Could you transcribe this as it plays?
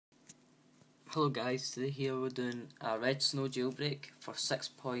Hello guys, today here we're doing a redsnow jailbreak for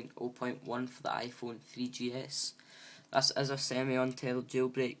 6.0.1 for the iPhone 3GS. This is a semi-untethered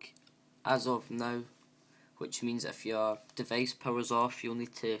jailbreak as of now, which means if your device powers off you'll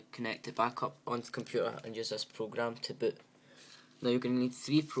need to connect it back up onto the computer and use this program to boot. Now you're going to need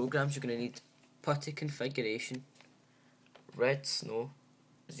three programs. You're going to need putty configuration, redsnow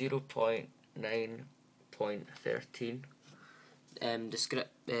 0.9.13.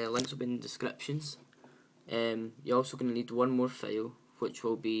 Links will be in the descriptions. You're also going to need one more file, which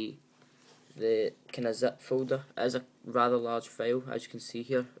will be the kind of zip folder. It is a rather large file, as you can see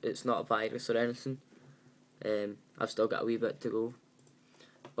here. It's not a virus or anything. I've still got a wee bit to go,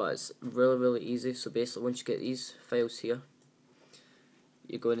 but it's really easy. So basically, once you get these files here,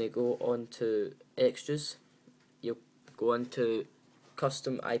 you're going to go on to extras. You'll go into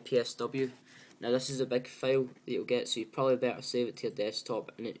custom IPSW. Now this is a big file that you'll get, so you probably better save it to your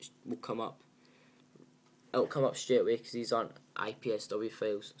desktop and it will come up. It'll come up straight away because these aren't IPSW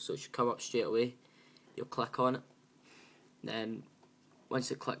files, so it should come up straight away. You'll click on it. Then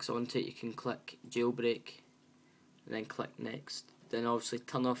once it clicks onto it, you can click jailbreak and then click next. Then obviously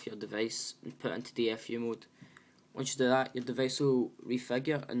turn off your device and put it into DFU mode. Once you do that, your device will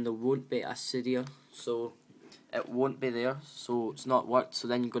refigure and there won't be a Cydia, so it won't be there, so it's not worked. So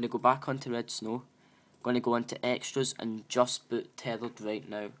then you're going to go back onto redsnow, going to go into extras and just boot tethered right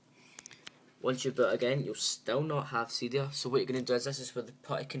now. Once you boot again, you'll still not have Cydia, so what you're going to do is, this is where the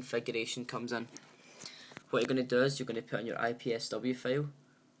putty configuration comes in. What you're going to do is you're going to put in your IPSW file,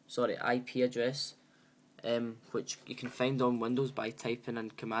 IP address, which you can find on Windows by typing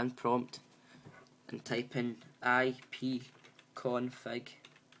in command prompt and type in ipconfig.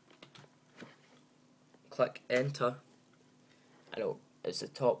 Click enter, and it's the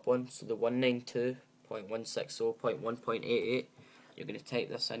top one, so the 192.160.1.88. You're going to type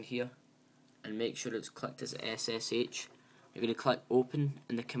this in here and make sure it's clicked as SSH. You're going to click open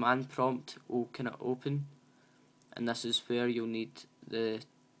and the command prompt will kind of open, and this is where you'll need the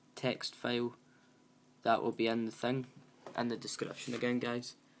text file that will be in the thing, in the description again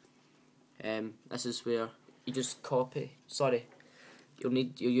guys. This is where you just copy, you'll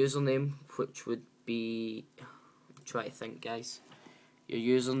need your username, which would be, try to think guys, your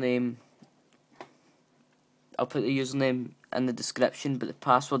username, I'll put the username in the description, but the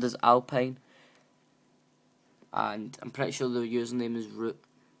password is alpine, and I'm pretty sure the username is root,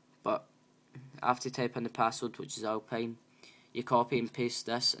 but after you type in the password, which is alpine, you copy and paste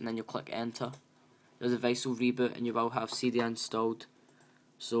this and then you'll click enter. The device will reboot and you will have Cydia installed.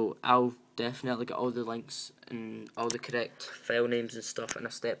 So I'll definitely get all the links and all the correct file names and stuff in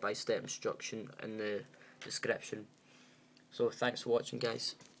a step-by-step instruction in the description. So thanks for watching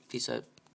guys. Peace out.